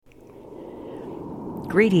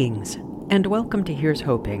Greetings, and welcome to Here's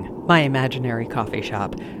Hoping, my imaginary coffee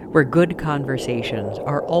shop, where good conversations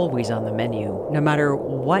are always on the menu, no matter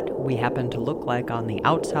what we happen to look like on the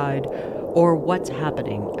outside or what's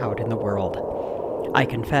happening out in the world. I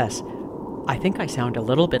confess, I think I sound a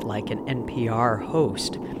little bit like an NPR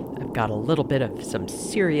host. I've got a little bit of some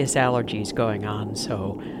serious allergies going on,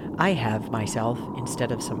 so I have myself,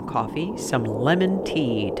 instead of some coffee, some lemon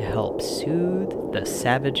tea to help soothe the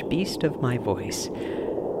savage beast of my voice.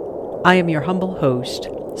 I am your humble host,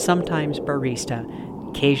 sometimes barista,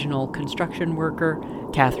 occasional construction worker,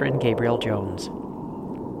 Catherine Gabriel Jones.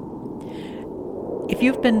 If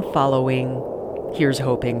you've been following Here's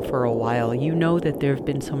Hoping for a while, you know that there have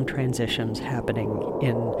been some transitions happening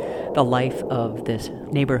in the life of this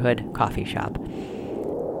neighborhood coffee shop.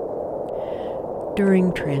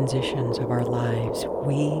 During transitions of our lives,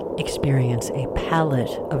 we experience a palette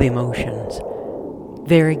of emotions,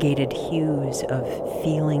 variegated hues of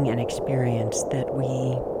feeling and experience that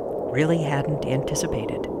we really hadn't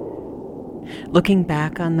anticipated. Looking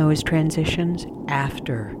back on those transitions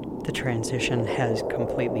after the transition has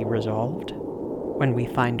completely resolved, when we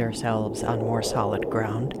find ourselves on more solid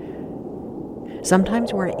ground,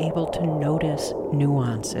 sometimes we're able to notice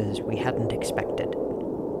nuances we hadn't expected.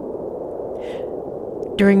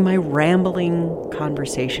 During my rambling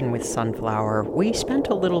conversation with Sunflower, we spent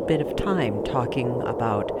a little bit of time talking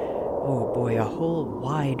about, a whole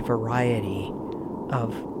wide variety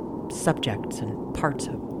of subjects and parts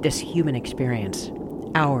of this human experience,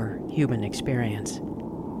 our human experience.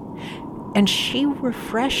 And she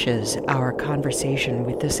refreshes our conversation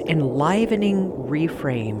with this enlivening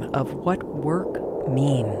reframe of what work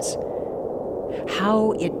means,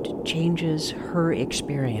 how it changes her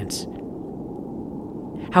experience,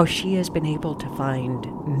 how she has been able to find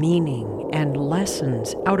meaning and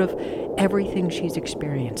lessons out of everything she's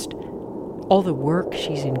experienced, all the work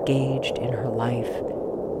she's engaged in her life,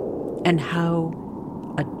 and how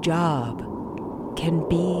a job can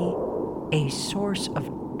be a source of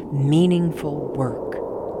meaningful work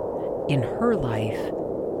in her life,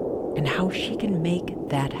 and how she can make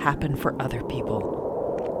that happen for other people.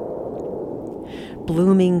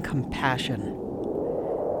 Blooming compassion,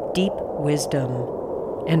 deep wisdom,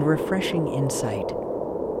 and refreshing insight,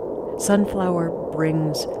 Sunflower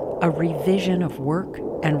brings a revision of work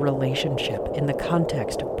and relationship in the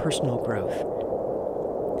context of personal growth.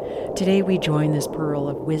 Today we join this pearl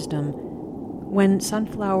of wisdom when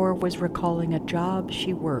Sunflower was recalling a job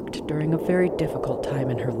she worked during a very difficult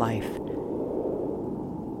time in her life.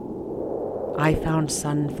 I found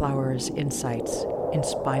Sunflower's insights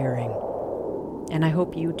inspiring, and I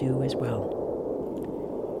hope you do as well.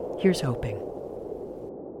 Here's hoping.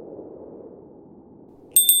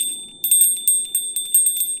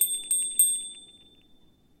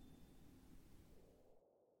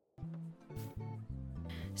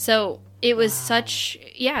 So it was such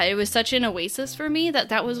an oasis for me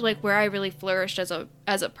that was like where I really flourished as a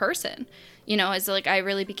person, as like I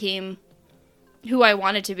really became who I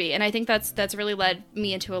wanted to be. And I think that's really led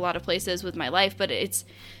me into a lot of places with my life, but it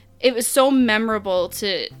was so memorable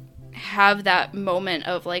to have that moment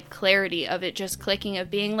of like clarity of it just clicking, of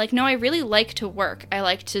being like, no, I really like to work. I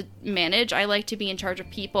like to manage. I like to be in charge of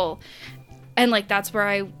people. And like, that's where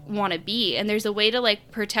I want to be. And there's a way to like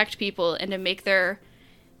protect people and to make their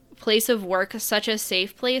place of work such a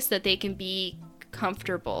safe place that they can be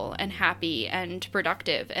comfortable and happy and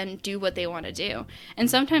productive and do what they want to do. And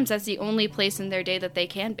sometimes that's the only place in their day that they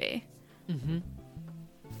can be. Mm-hmm.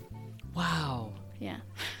 Wow. Yeah.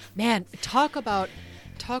 Man, talk about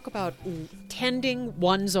tending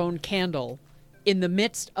one's own candle in the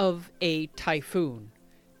midst of a typhoon,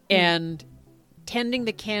 and tending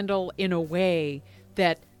the candle in a way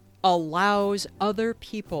that allows other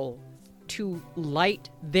people to light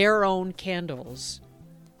their own candles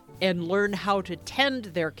and learn how to tend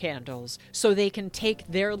their candles so they can take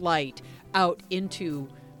their light out into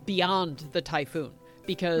beyond the typhoon,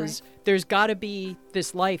 because there's got to be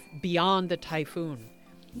this life beyond the typhoon.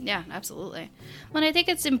 Yeah, absolutely. Well, and I think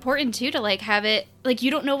it's important too to like have it, like,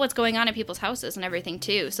 you don't know what's going on in people's houses and everything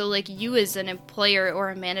too. So like, you as an employer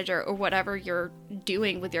or a manager or whatever you're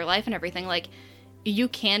doing with your life and everything, like, you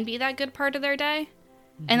can be that good part of their day.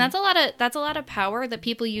 And that's a lot of power that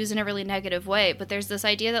people use in a really negative way. But there's this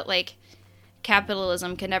idea that like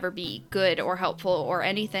capitalism can never be good or helpful or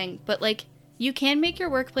anything. But like, you can make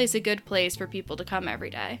your workplace a good place for people to come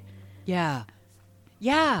every day. Yeah.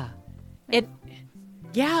 Yeah.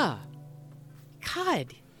 Yeah.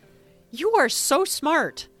 God, you are so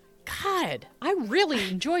smart. God, I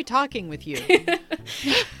really enjoy talking with you.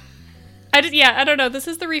 I don't know. This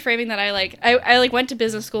is the reframing that I like. I like went to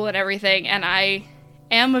business school and everything, and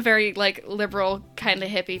am a very like liberal kind of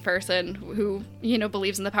hippie person who, you know,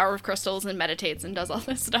 believes in the power of crystals and meditates and does all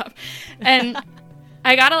this stuff. And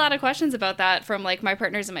I got a lot of questions about that from like my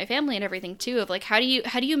partners and my family and everything too, of like how do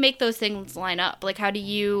you make those things line up? Like how do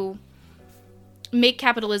you make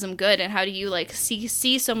capitalism good, and how do you like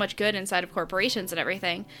see so much good inside of corporations and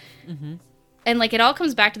everything? Mm-hmm. And like it all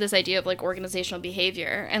comes back to this idea of like organizational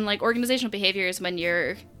behavior. And like organizational behavior is when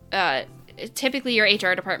you're typically your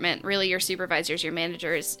HR department, really your supervisors, your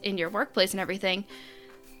managers in your workplace and everything,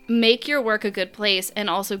 make your work a good place and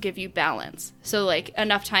also give you balance. So like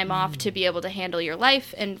enough time off to be able to handle your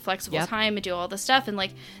life and flexible time and do all this stuff. And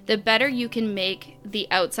like the better you can make the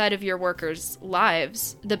outside of your workers'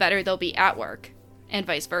 lives, the better they'll be at work, and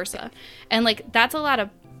vice versa. And like that's a lot of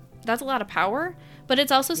power, but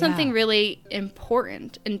it's also something really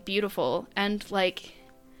important and beautiful. And like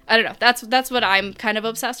I don't know, that's what I'm kind of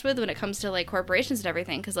obsessed with when it comes to like corporations and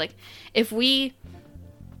everything, because like if we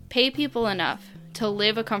pay people enough to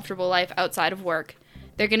live a comfortable life outside of work,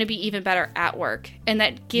 they're going to be even better at work, and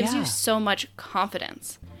that gives you so much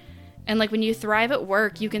confidence. And like when you thrive at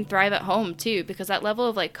work, you can thrive at home too, because that level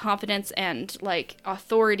of like confidence and like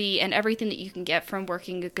authority and everything that you can get from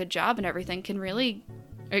working a good job and everything can really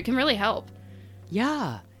help.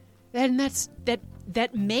 Yeah. And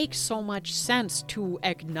that makes so much sense, to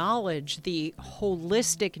acknowledge the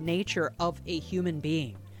holistic nature of a human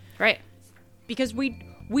being. Right. Because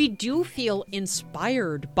we do feel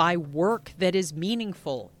inspired by work that is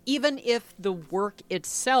meaningful, even if the work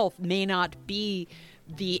itself may not be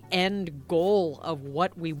the end goal of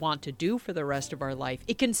what we want to do for the rest of our life.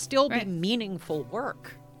 It can still be meaningful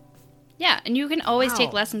work. Yeah, and you can always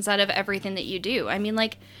take lessons out of everything that you do. I mean,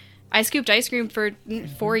 like, I scooped ice cream for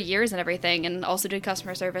 4 years and everything, and also did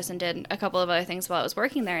customer service and did a couple of other things while I was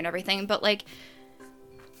working there and everything. But, like,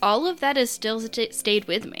 all of that has still stayed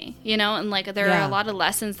with me, you know? And, like, there are a lot of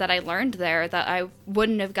lessons that I learned there that I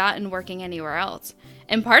wouldn't have gotten working anywhere else.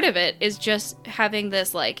 And part of it is just having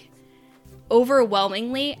this, like,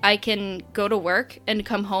 overwhelmingly, I can go to work and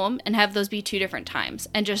come home and have those be 2 different times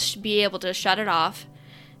and just be able to shut it off.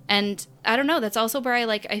 And I don't know, that's also where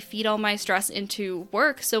I feed all my stress into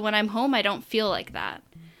work. So when I'm home, I don't feel like that.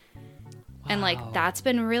 Wow. And like, that's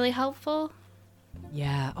been really helpful.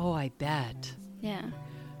 Yeah. Oh, I bet. Yeah.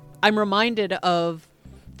 I'm reminded of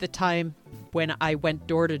the time when I went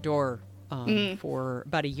door to door for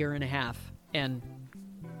about 1.5 years. And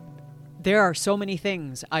there are so many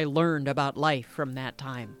things I learned about life from that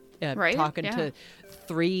time. Talking to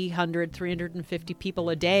 350 people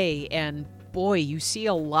a day, and boy, you see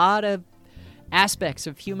a lot of aspects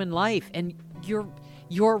of human life, and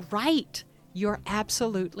you're right. You're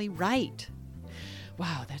absolutely right.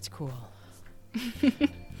 Wow, that's cool.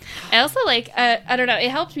 I also like, I don't know,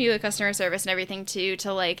 it helped me with customer service and everything too,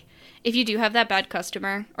 to like, if you do have that bad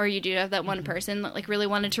customer, or you do have that one person that like really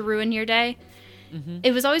wanted to ruin your day,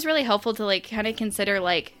 it was always really helpful to like kind of consider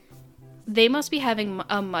like, they must be having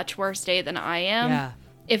a much worse day than I am. Yeah.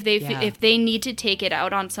 If they need to take it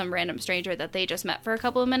out on some random stranger that they just met for a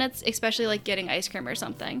couple of minutes, especially like getting ice cream or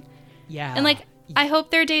something. Yeah. And like, I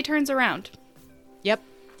hope their day turns around. Yep.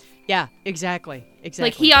 Yeah, exactly.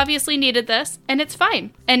 Like, he obviously needed this, and it's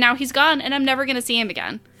fine. And now he's gone, and I'm never going to see him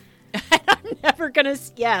again. I'm never going to...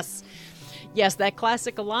 Yes. Yes, that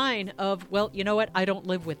classic line of, well, you know what? I don't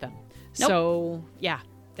live with them. Nope. So, yeah,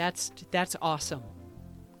 that's awesome.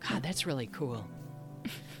 God, that's really cool.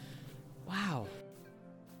 Wow.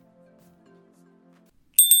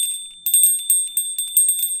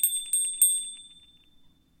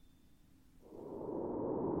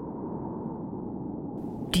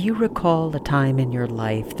 Do you recall a time in your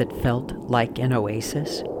life that felt like an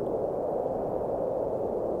oasis?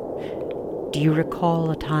 Do you recall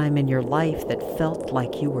a time in your life that felt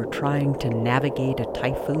like you were trying to navigate a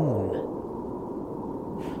typhoon?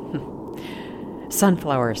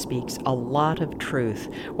 Sunflower speaks a lot of truth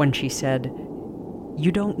when she said,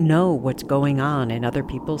 "You don't know what's going on in other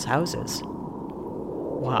people's houses."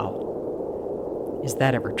 Wow. Is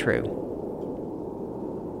that ever true?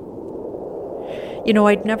 You know,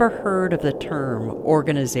 I'd never heard of the term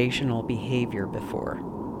organizational behavior before.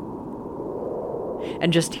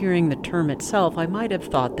 And just hearing the term itself, I might have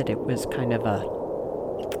thought that it was kind of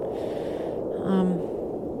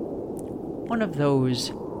one of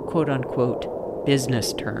those quote-unquote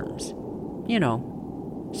business terms. You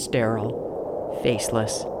know, sterile,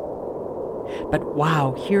 faceless. But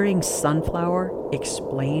wow, hearing Sunflower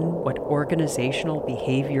explain what organizational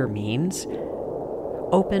behavior means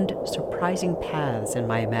opened surprising paths in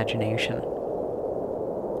my imagination.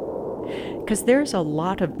 Because there's a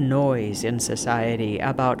lot of noise in society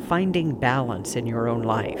about finding balance in your own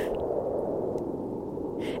life.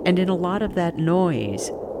 And in a lot of that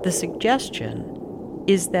noise, the suggestion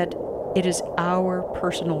is that it is our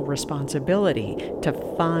personal responsibility to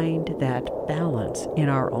find that balance in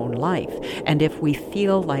our own life. And if we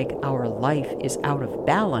feel like our life is out of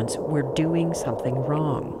balance, we're doing something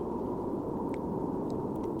wrong.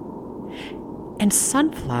 And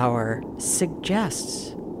Sunflower suggests,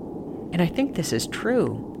 and I think this is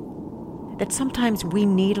true, that sometimes we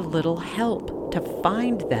need a little help to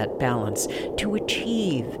find that balance, to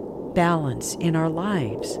achieve balance in our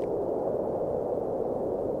lives.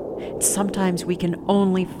 Sometimes we can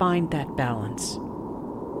only find that balance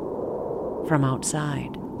from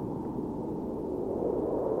outside.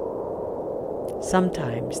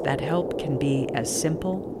 Sometimes that help can be as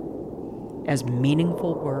simple as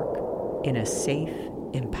meaningful work in a safe,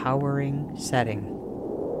 empowering setting.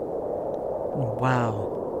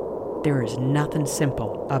 Wow, there is nothing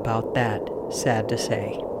simple about that, sad to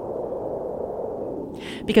say.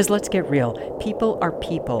 Because let's get real, people are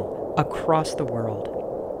people across the world.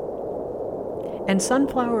 And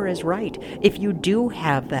Sunflower is right. If you do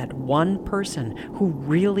have that one person who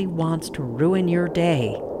really wants to ruin your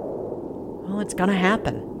day, well, it's going to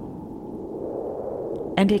happen.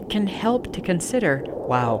 And it can help to consider,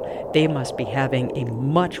 wow, they must be having a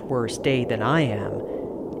much worse day than I am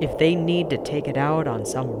if they need to take it out on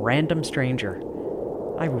some random stranger.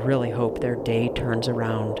 I really hope their day turns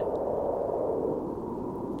around.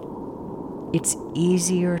 It's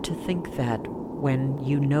easier to think that when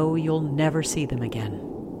you know you'll never see them again.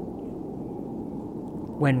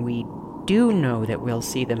 When we do know that we'll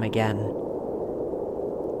see them again,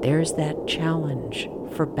 there's that challenge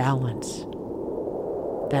for balance,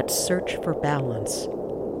 that search for balance,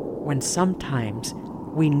 when sometimes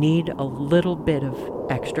we need a little bit of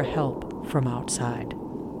extra help from outside.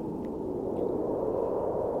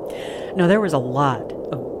 Now, there was a lot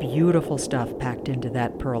of beautiful stuff packed into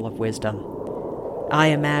that pearl of wisdom. I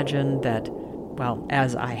imagine that, well,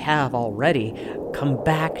 as I have already, come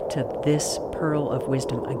back to this pearl of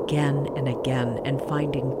wisdom again and again and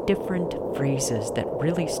finding different phrases that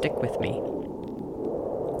really stick with me.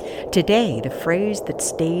 Today, the phrase that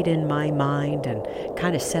stayed in my mind and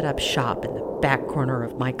kind of set up shop in the back corner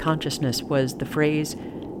of my consciousness was the phrase,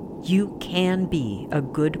 "You can be a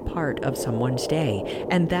good part of someone's day,"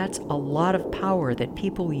 and that's a lot of power that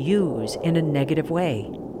people use in a negative way.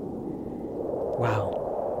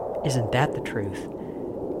 Wow, isn't that the truth?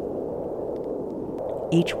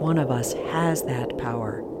 Each one of us has that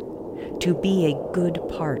power to be a good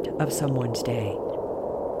part of someone's day.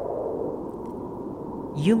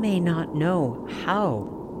 You may not know how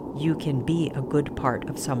you can be a good part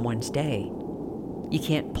of someone's day. You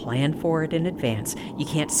can't plan for it in advance. You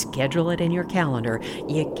can't schedule it in your calendar.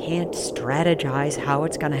 You can't strategize how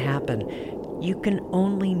it's going to happen. You can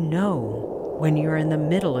only know when you're in the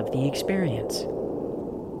middle of the experience.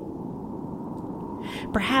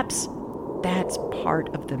 Perhaps that's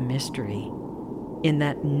part of the mystery in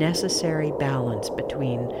that necessary balance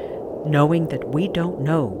between knowing that we don't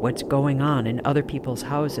know what's going on in other people's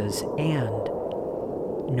houses and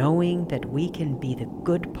knowing that we can be the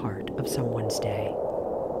good part of someone's day.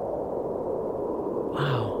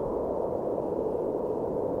 Wow.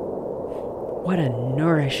 What a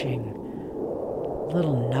nourishing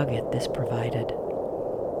little nugget this provided.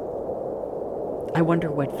 I wonder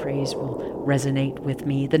what phrase will resonate with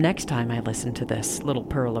me the next time I listen to this little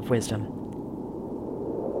pearl of wisdom.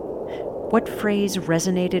 What phrase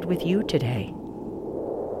resonated with you today?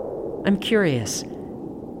 I'm curious.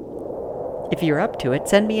 If you're up to it,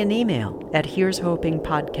 send me an email at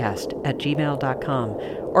here'shopingpodcast@gmail.com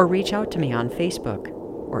or reach out to me on Facebook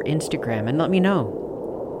or Instagram and let me know.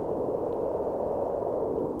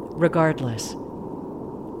 Regardless,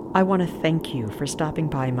 I want to thank you for stopping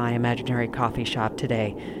by my imaginary coffee shop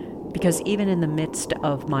today, because even in the midst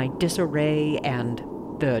of my disarray and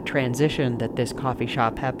the transition that this coffee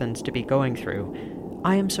shop happens to be going through,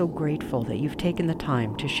 I am so grateful that you've taken the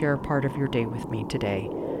time to share part of your day with me today.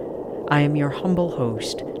 I am your humble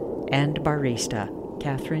host and barista,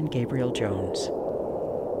 Catherine Gabriel Jones.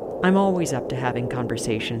 I'm always up to having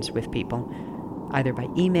conversations with people, either by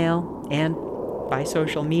email and by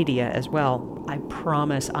social media as well. I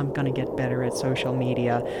promise I'm going to get better at social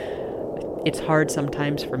media. It's hard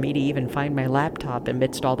sometimes for me to even find my laptop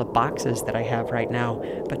amidst all the boxes that I have right now,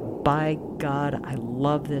 but by God, I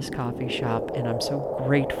love this coffee shop and I'm so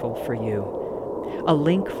grateful for you. A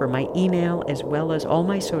link for my email as well as all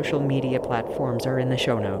my social media platforms are in the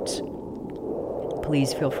show notes.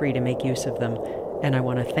 Please feel free to make use of them, and I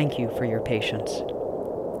want to thank you for your patience.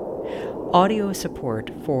 Audio support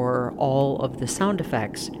for all of the sound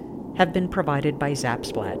effects have been provided by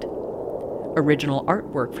Zapsplat. Original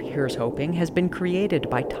artwork for Here's Hoping has been created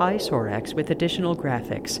by Ty Sorex with additional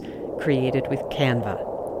graphics created with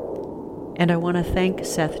Canva. And I want to thank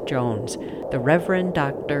Seth Jones, the Reverend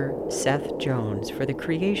Dr. Seth Jones, for the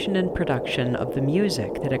creation and production of the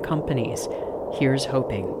music that accompanies Here's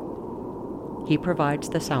Hoping. He provides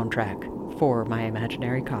the soundtrack for my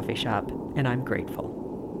imaginary coffee shop, and I'm grateful.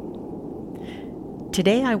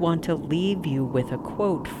 Today I want to leave you with a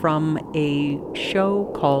quote from a show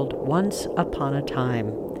called Once Upon a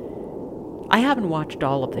Time. I haven't watched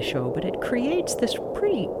all of the show, but it creates this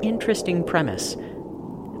pretty interesting premise.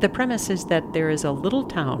 The premise is that there is a little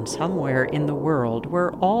town somewhere in the world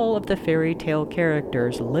where all of the fairy tale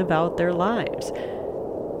characters live out their lives.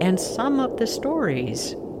 And some of the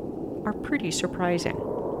stories are pretty surprising.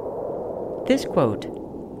 This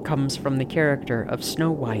quote comes from the character of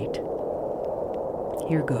Snow White.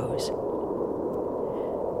 Here goes.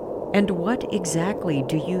 And what exactly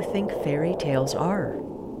do you think fairy tales are?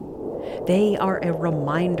 They are a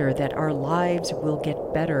reminder that our lives will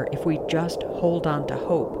get better if we just hold on to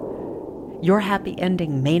hope. Your happy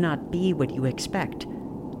ending may not be what you expect,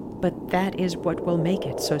 but that is what will make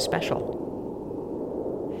it so special.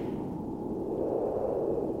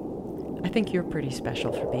 I think you're pretty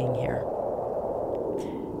special for being here.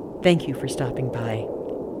 Thank you for stopping by.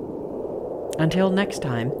 Until next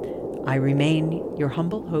time, I remain your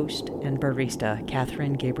humble host and barista,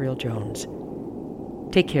 Catherine Gabriel Jones.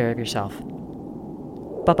 Take care of yourself.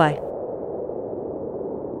 Bye-bye.